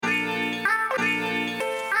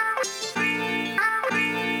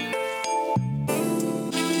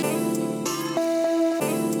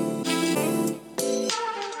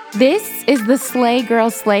This is the Slay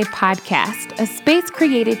Girl Slay podcast, a space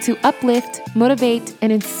created to uplift, motivate,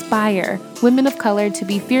 and inspire women of color to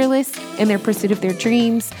be fearless in their pursuit of their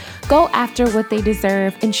dreams, go after what they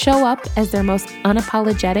deserve, and show up as their most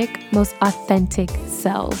unapologetic, most authentic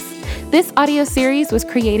selves. This audio series was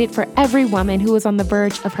created for every woman who is on the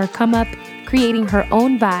verge of her come up, creating her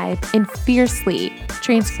own vibe, and fiercely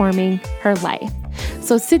transforming her life.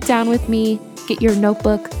 So sit down with me, get your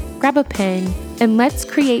notebook, grab a pen, and let's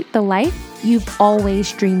create the life you've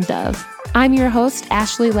always dreamed of. I'm your host,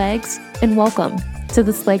 Ashley Leggs, and welcome to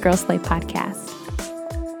the Slay Girl Slay podcast.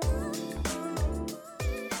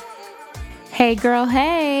 Hey girl,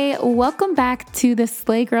 hey, welcome back to the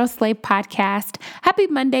Slay Girl Slay podcast. Happy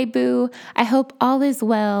Monday, boo. I hope all is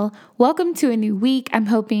well. Welcome to a new week. I'm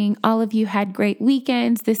hoping all of you had great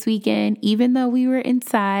weekends this weekend, even though we were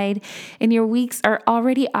inside, and your weeks are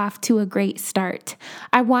already off to a great start.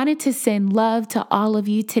 I wanted to send love to all of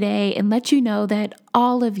you today and let you know that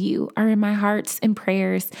all of you are in my hearts and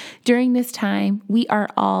prayers. During this time, we are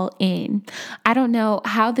all in. I don't know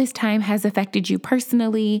how this time has affected you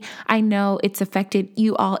personally. I know it's affected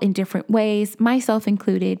you all in different ways, myself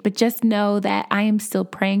included, but just know that I am still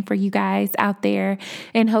praying for you guys out there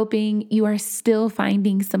and hoping you are still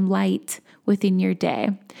finding some light within your day.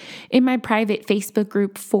 In my private Facebook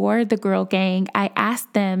group for the Girl Gang, I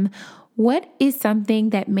asked them, what is something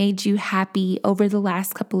that made you happy over the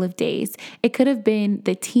last couple of days? It could have been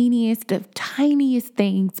the teeniest of tiniest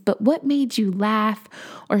things, but what made you laugh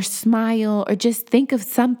or smile or just think of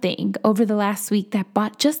something over the last week that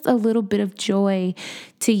brought just a little bit of joy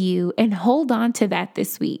to you? And hold on to that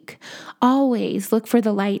this week. Always look for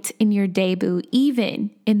the light in your day, boo,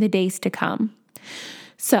 even in the days to come.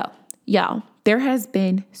 So, y'all, there has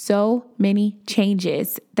been so many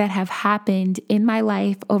changes that have happened in my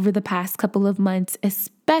life over the past couple of months,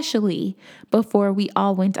 especially before we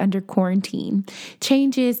all went under quarantine.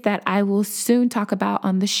 Changes that I will soon talk about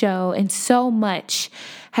on the show, and so much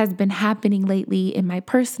has been happening lately in my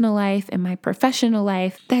personal life and my professional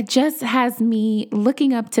life that just has me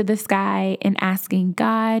looking up to the sky and asking,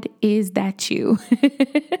 God, is that you?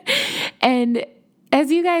 And as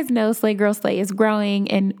you guys know, Slay Girl Slay is growing,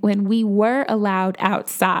 and when we were allowed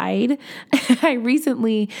outside, I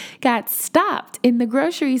recently got stopped in the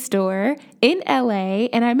grocery store in LA,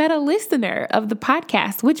 and I met a listener of the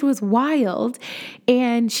podcast, which was wild,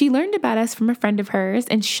 and she learned about us from a friend of hers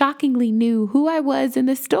and shockingly knew who I was in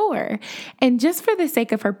the store. And just for the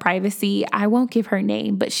sake of her privacy, I won't give her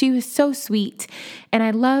name, but she was so sweet, and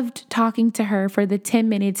I loved talking to her for the 10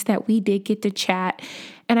 minutes that we did get to chat.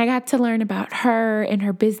 And I got to learn about her and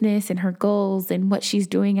her business and her goals and what she's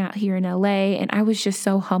doing out here in LA. And I was just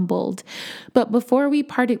so humbled. But before we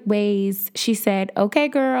parted ways, she said, okay,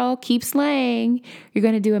 girl, keep slaying. You're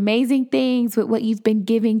going to do amazing things with what you've been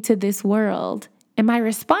giving to this world. And my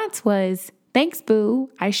response was, thanks, boo.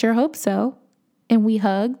 I sure hope so. And we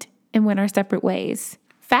hugged and went our separate ways.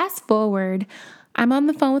 Fast forward, I'm on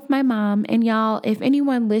the phone with my mom, and y'all, if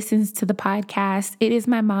anyone listens to the podcast, it is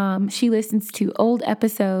my mom. She listens to old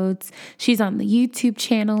episodes. She's on the YouTube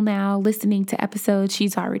channel now, listening to episodes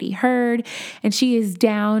she's already heard, and she is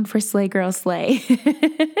down for Slay Girl Slay.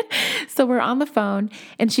 So we're on the phone,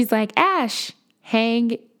 and she's like, Ash,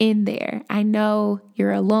 hang in there. I know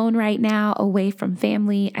you're alone right now, away from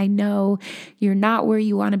family. I know you're not where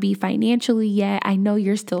you want to be financially yet. I know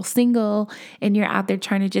you're still single and you're out there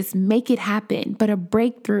trying to just make it happen, but a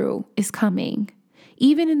breakthrough is coming.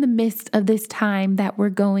 Even in the midst of this time that we're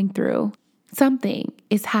going through, something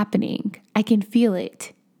is happening. I can feel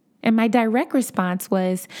it. And my direct response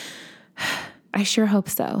was, I sure hope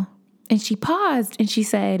so. And she paused and she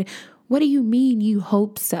said, what do you mean you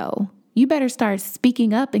hope so? You better start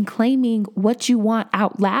speaking up and claiming what you want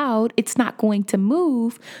out loud. It's not going to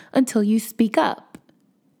move until you speak up.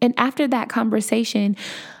 And after that conversation,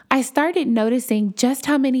 I started noticing just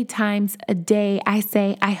how many times a day I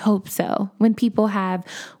say, I hope so, when people have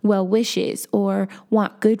well wishes or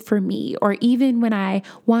want good for me, or even when I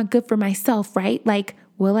want good for myself, right? Like,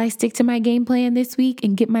 will I stick to my game plan this week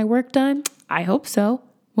and get my work done? I hope so.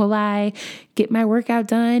 Will I get my workout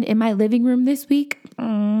done in my living room this week?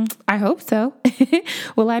 I hope so.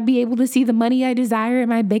 Will I be able to see the money I desire in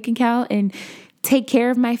my bank account and take care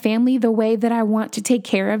of my family the way that I want to take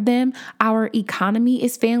care of them? Our economy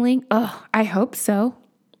is failing. I hope so.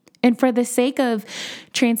 And for the sake of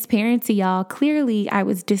transparency, y'all, clearly I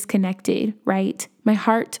was disconnected, right? My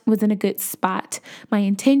heart was in a good spot. My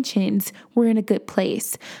intentions were in a good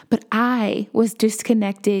place, but I was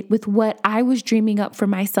disconnected with what I was dreaming up for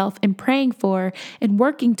myself and praying for and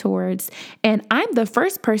working towards. And I'm the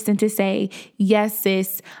first person to say, yes,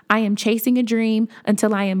 sis, I am chasing a dream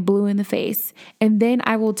until I am blue in the face. And then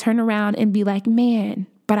I will turn around and be like, man,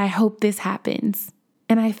 but I hope this happens.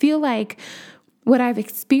 And I feel like what I've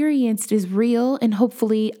experienced is real, and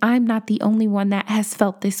hopefully I'm not the only one that has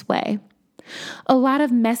felt this way. A lot of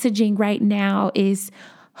messaging right now is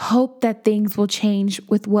hope that things will change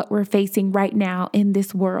with what we're facing right now in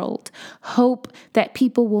this world. Hope that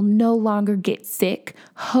people will no longer get sick.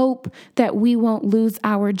 Hope that we won't lose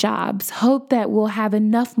our jobs. Hope that we'll have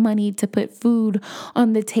enough money to put food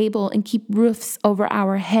on the table and keep roofs over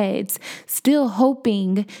our heads. Still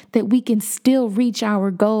hoping that we can still reach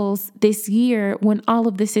our goals this year when all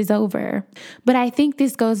of this is over. But I think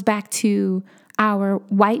this goes back to our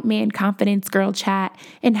white man confidence girl chat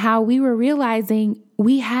and how we were realizing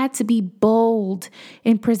we had to be bold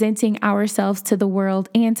in presenting ourselves to the world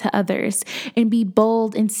and to others, and be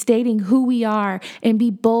bold in stating who we are, and be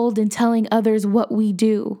bold in telling others what we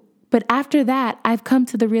do. But after that, I've come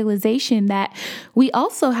to the realization that we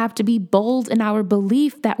also have to be bold in our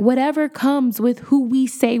belief that whatever comes with who we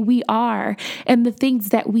say we are and the things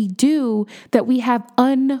that we do, that we have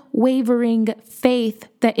unwavering faith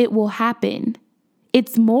that it will happen.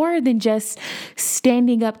 It's more than just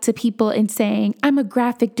standing up to people and saying, I'm a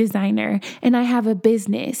graphic designer and I have a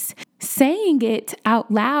business. Saying it out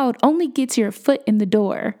loud only gets your foot in the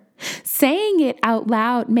door. Saying it out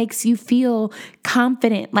loud makes you feel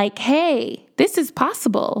confident, like, hey, this is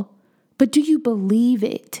possible. But do you believe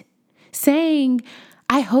it? Saying,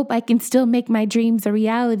 I hope I can still make my dreams a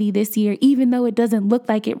reality this year, even though it doesn't look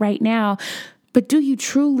like it right now. But do you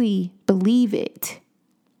truly believe it?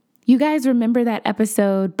 You guys remember that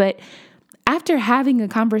episode, but after having a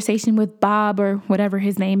conversation with Bob, or whatever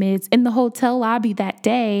his name is, in the hotel lobby that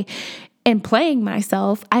day and playing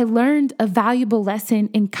myself, I learned a valuable lesson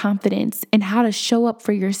in confidence and how to show up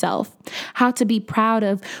for yourself, how to be proud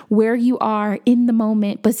of where you are in the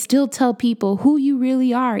moment, but still tell people who you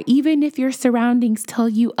really are, even if your surroundings tell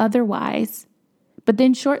you otherwise. But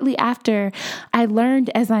then shortly after, I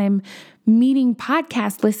learned as I'm meeting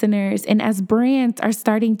podcast listeners and as brands are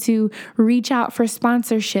starting to reach out for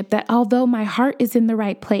sponsorship, that although my heart is in the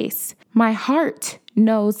right place, my heart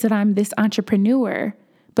knows that I'm this entrepreneur,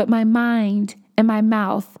 but my mind and my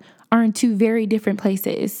mouth are in two very different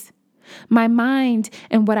places. My mind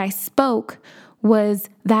and what I spoke was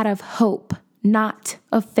that of hope, not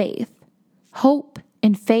of faith. Hope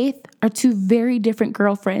and faith are two very different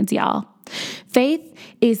girlfriends, y'all. Faith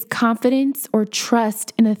is confidence or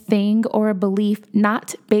trust in a thing or a belief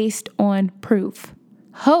not based on proof.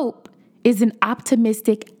 Hope is an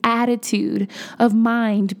optimistic attitude of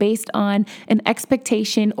mind based on an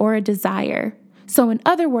expectation or a desire. So in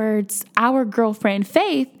other words, our girlfriend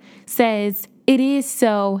Faith says, it is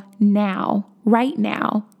so now, right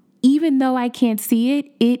now. Even though I can't see it,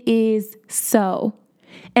 it is so.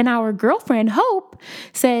 And our girlfriend Hope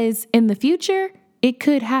says, in the future, it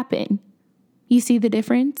could happen. You see the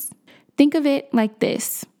difference? Think of it like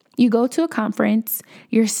this. You go to a conference,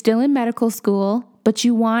 you're still in medical school, but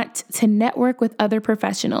you want to network with other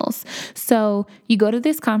professionals. So you go to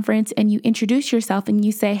this conference and you introduce yourself and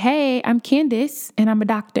you say, hey, I'm Candace and I'm a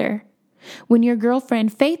doctor. When your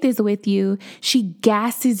girlfriend Faith is with you, she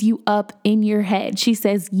gasses you up in your head. She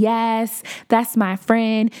says, yes, that's my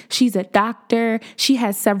friend. She's a doctor. She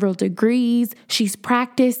has several degrees. She's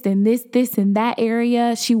practiced in this, and that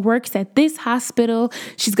area. She works at this hospital.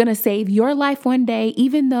 She's going to save your life one day.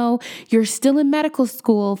 Even though you're still in medical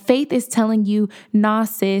school, Faith is telling you, nah,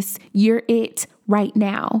 sis, you're it. Right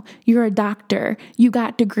now, you're a doctor, you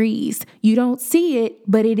got degrees, you don't see it,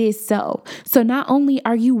 but it is so. So not only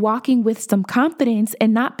are you walking with some confidence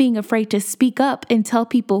and not being afraid to speak up and tell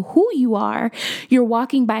people who you are, you're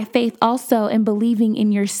walking by faith also and believing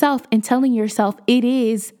in yourself and telling yourself it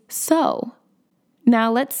is so.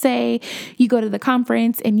 Now, let's say you go to the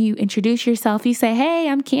conference and you introduce yourself. You say, hey,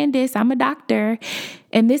 I'm Candace, I'm a doctor.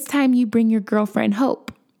 And this time you bring your girlfriend Hope.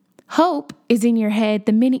 Hope is in your head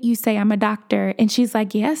the minute you say, I'm a doctor. And she's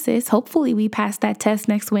like, yes, sis, hopefully we pass that test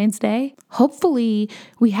next Wednesday. Hopefully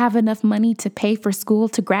we have enough money to pay for school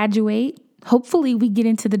to graduate. Hopefully we get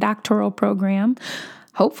into the doctoral program.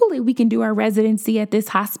 Hopefully we can do our residency at this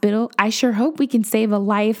hospital. I sure hope we can save a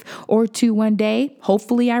life or two one day.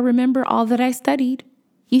 Hopefully I remember all that I studied.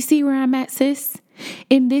 You see where I'm at, sis?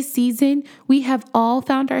 In this season, we have all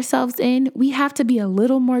found ourselves in. We have to be a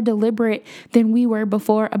little more deliberate than we were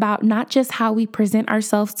before about not just how we present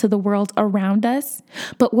ourselves to the world around us,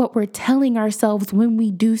 but what we're telling ourselves when we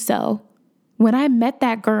do so. When I met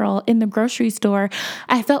that girl in the grocery store,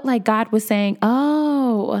 I felt like God was saying,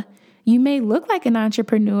 oh, you may look like an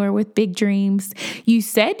entrepreneur with big dreams. You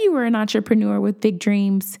said you were an entrepreneur with big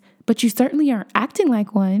dreams, but you certainly aren't acting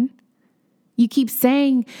like one. You keep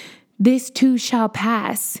saying, this too shall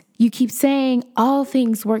pass. You keep saying all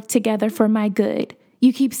things work together for my good.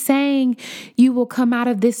 You keep saying you will come out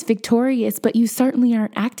of this victorious, but you certainly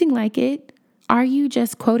aren't acting like it. Are you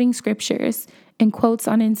just quoting scriptures and quotes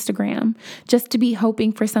on Instagram just to be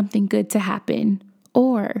hoping for something good to happen?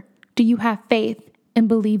 Or do you have faith and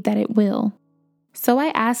believe that it will? So I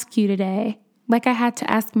ask you today, like I had to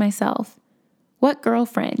ask myself, what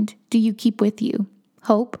girlfriend do you keep with you?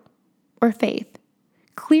 Hope or faith?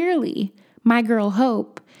 Clearly, my girl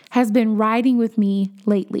Hope has been riding with me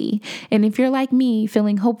lately. And if you're like me,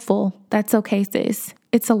 feeling hopeful, that's okay, sis.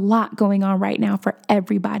 It's a lot going on right now for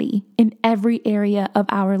everybody in every area of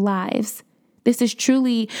our lives. This is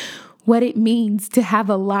truly what it means to have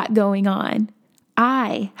a lot going on.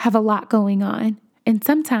 I have a lot going on. And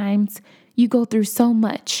sometimes you go through so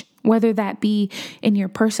much, whether that be in your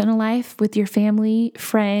personal life with your family,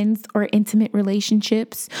 friends, or intimate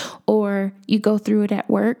relationships, or you go through it at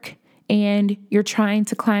work and you're trying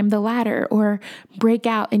to climb the ladder or break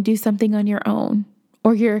out and do something on your own,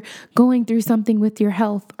 or you're going through something with your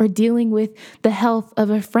health or dealing with the health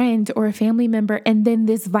of a friend or a family member, and then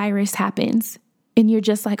this virus happens and you're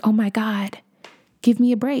just like, oh my God, give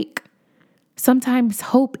me a break. Sometimes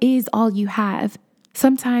hope is all you have.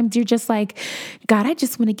 Sometimes you're just like, God, I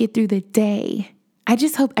just want to get through the day. I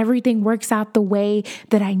just hope everything works out the way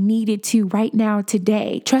that I need it to right now,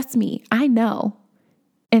 today. Trust me, I know.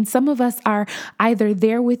 And some of us are either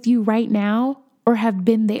there with you right now or have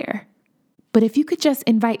been there. But if you could just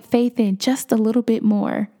invite faith in just a little bit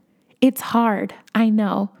more, it's hard, I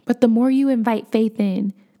know. But the more you invite faith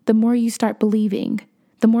in, the more you start believing.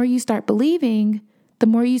 The more you start believing, the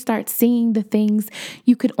more you start seeing the things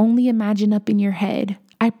you could only imagine up in your head.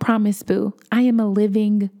 I promise, boo, I am a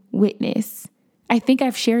living witness. I think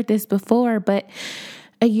I've shared this before, but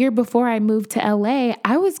a year before I moved to LA,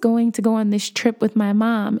 I was going to go on this trip with my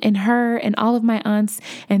mom, and her and all of my aunts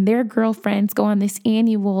and their girlfriends go on this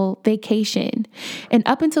annual vacation. And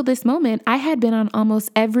up until this moment, I had been on almost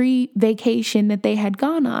every vacation that they had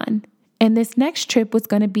gone on. And this next trip was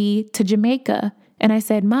going to be to Jamaica. And I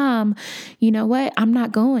said, Mom, you know what? I'm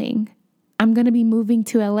not going. I'm going to be moving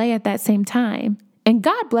to LA at that same time. And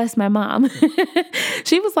God bless my mom.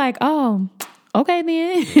 She was like, oh, okay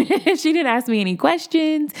then. She didn't ask me any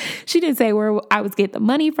questions. She didn't say where I was getting the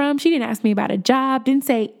money from. She didn't ask me about a job. Didn't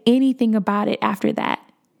say anything about it after that.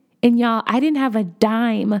 And y'all, I didn't have a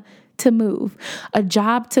dime to move, a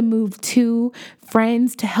job to move to,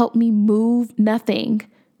 friends to help me move, nothing.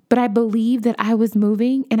 But I believed that I was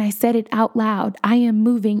moving, and I said it out loud. I am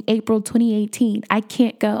moving April 2018. I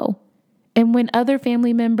can't go. And when other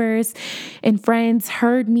family members and friends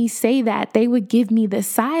heard me say that, they would give me the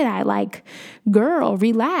side eye like, girl,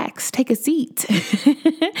 relax, take a seat,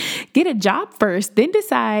 get a job first, then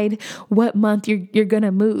decide what month you're going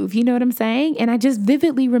to move. You know what I'm saying? And I just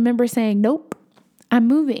vividly remember saying, nope, I'm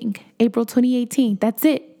moving April 2018. That's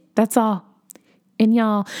it. That's all. And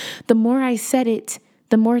y'all, the more I said it,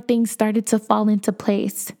 the more things started to fall into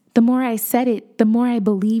place. The more I said it, the more I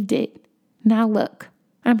believed it. Now look,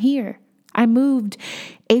 I'm here. I moved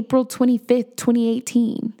April 25th,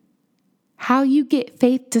 2018. How you get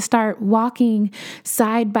faith to start walking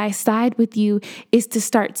side by side with you is to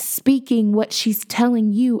start speaking what she's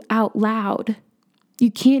telling you out loud.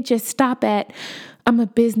 You can't just stop at, I'm a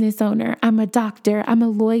business owner, I'm a doctor, I'm a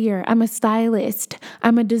lawyer, I'm a stylist,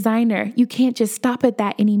 I'm a designer. You can't just stop at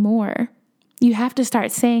that anymore. You have to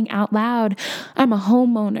start saying out loud, I'm a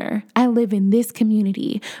homeowner. I live in this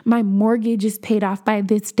community. My mortgage is paid off by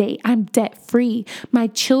this date. I'm debt free. My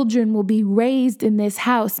children will be raised in this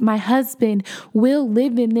house. My husband will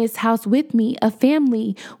live in this house with me. A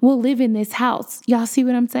family will live in this house. Y'all see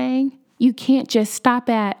what I'm saying? You can't just stop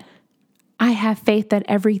at, I have faith that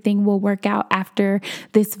everything will work out after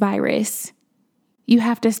this virus. You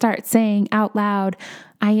have to start saying out loud,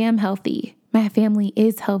 I am healthy. My family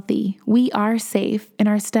is healthy. We are safe and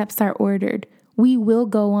our steps are ordered. We will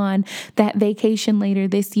go on that vacation later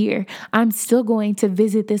this year. I'm still going to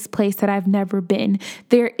visit this place that I've never been.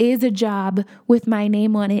 There is a job with my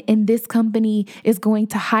name on it, and this company is going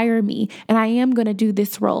to hire me, and I am going to do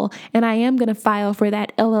this role, and I am going to file for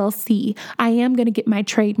that LLC. I am going to get my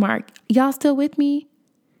trademark. Y'all still with me?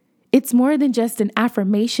 It's more than just an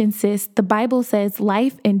affirmation, sis. The Bible says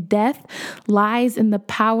life and death lies in the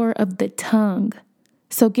power of the tongue.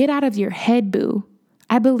 So get out of your head, boo.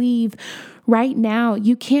 I believe right now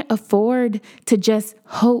you can't afford to just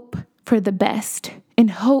hope for the best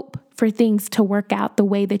and hope for things to work out the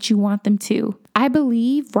way that you want them to. I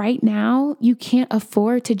believe right now you can't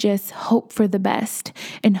afford to just hope for the best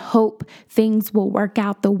and hope things will work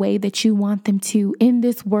out the way that you want them to in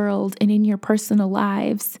this world and in your personal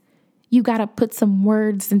lives. You got to put some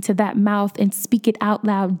words into that mouth and speak it out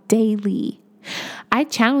loud daily. I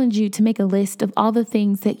challenge you to make a list of all the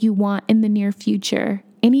things that you want in the near future.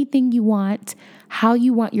 Anything you want, how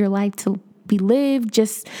you want your life to be lived,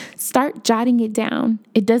 just start jotting it down.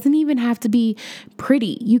 It doesn't even have to be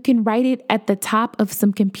pretty. You can write it at the top of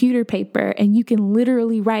some computer paper and you can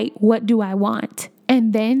literally write, what do I want?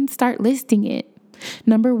 And then start listing it.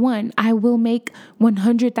 Number 1, I will make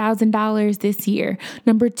 $100,000 this year.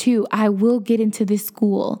 Number 2, I will get into this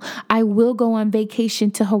school. I will go on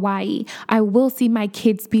vacation to Hawaii. I will see my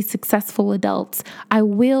kids be successful adults. I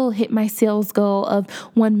will hit my sales goal of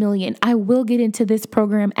 1 million. I will get into this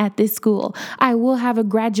program at this school. I will have a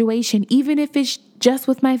graduation, even if it's just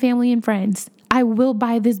with my family and friends. I will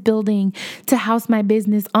buy this building to house my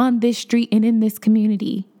business on this street and in this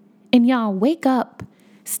community. And y'all, wake up,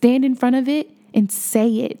 stand in front of it, and say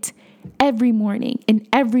it every morning and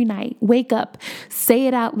every night. Wake up, say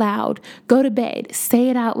it out loud, go to bed, say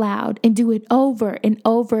it out loud, and do it over and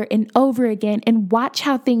over and over again. And watch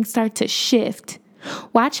how things start to shift.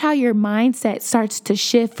 Watch how your mindset starts to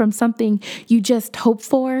shift from something you just hope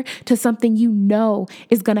for to something you know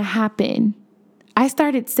is going to happen. I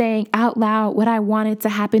started saying out loud what I wanted to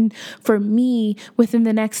happen for me within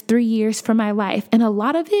the next 3 years for my life. And a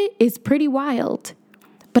lot of it is pretty wild.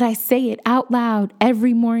 But I say it out loud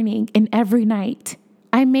every morning and every night.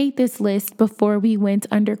 I made this list before we went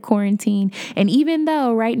under quarantine. And even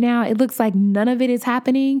though right now it looks like none of it is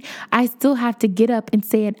happening, I still have to get up and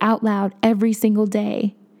say it out loud every single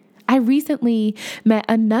day. I recently met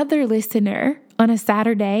another listener on a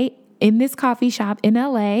Saturday in this coffee shop in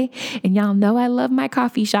LA. And y'all know I love my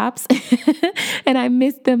coffee shops and I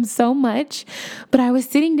miss them so much. But I was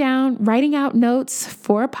sitting down writing out notes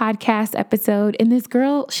for a podcast episode. And this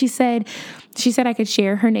girl, she said I could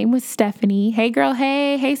share. Her name was Stephanie. Hey girl,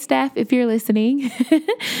 hey Steph, if you're listening.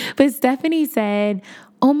 But Stephanie said,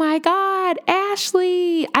 oh my God,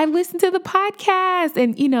 Ashley, I listened to the podcast.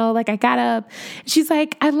 And, I got up. She's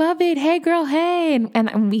like, I love it. Hey, girl, hey.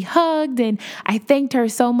 And we hugged and I thanked her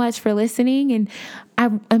so much for listening. And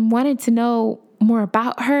I wanted to know more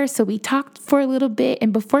about her. So we talked for a little bit.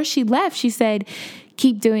 And before she left, she said,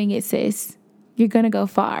 keep doing it, sis. You're going to go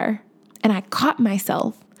far. And I caught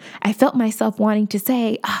myself. I felt myself wanting to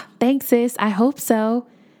say, thanks, sis. I hope so.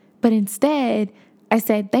 But instead, I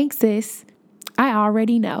said, thanks, sis. I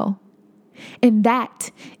already know. And that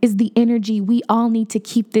is the energy we all need to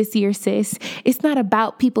keep this year, sis. It's not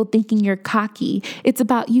about people thinking you're cocky. It's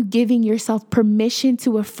about you giving yourself permission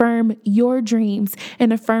to affirm your dreams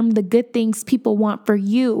and affirm the good things people want for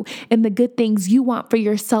you and the good things you want for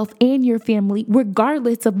yourself and your family,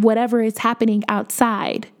 regardless of whatever is happening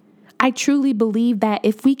outside. I truly believe that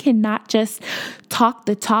if we cannot just talk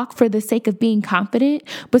the talk for the sake of being confident,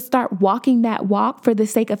 but start walking that walk for the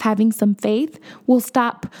sake of having some faith, we'll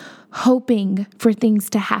stop hoping for things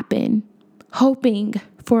to happen, hoping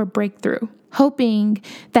for a breakthrough, hoping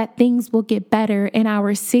that things will get better in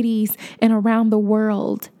our cities and around the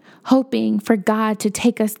world, hoping for God to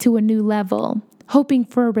take us to a new level, hoping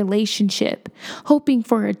for a relationship, hoping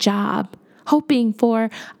for a job, hoping for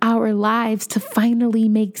our lives to finally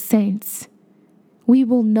make sense. We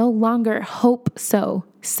will no longer hope so,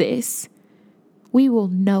 sis. We will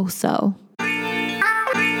know so.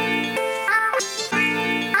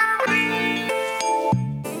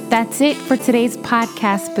 That's it for today's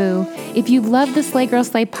podcast, boo. If you love the Slay Girl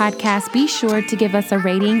Slay podcast, be sure to give us a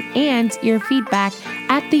rating and your feedback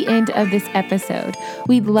at the end of this episode.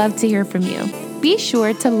 We'd love to hear from you. Be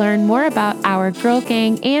sure to learn more about our Girl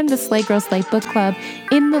Gang and the Slay Girl Slay Book Club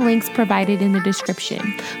in the links provided in the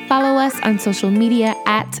description. Follow us on social media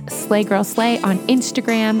at Slay Girl Slay on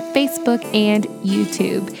Instagram, Facebook, and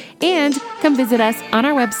YouTube. And come visit us on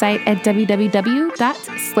our website at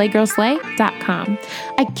www.slaygirlslay.com.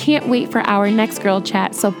 I can't wait for our next girl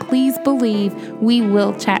chat, so please believe we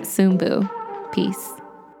will chat soon, boo. Peace.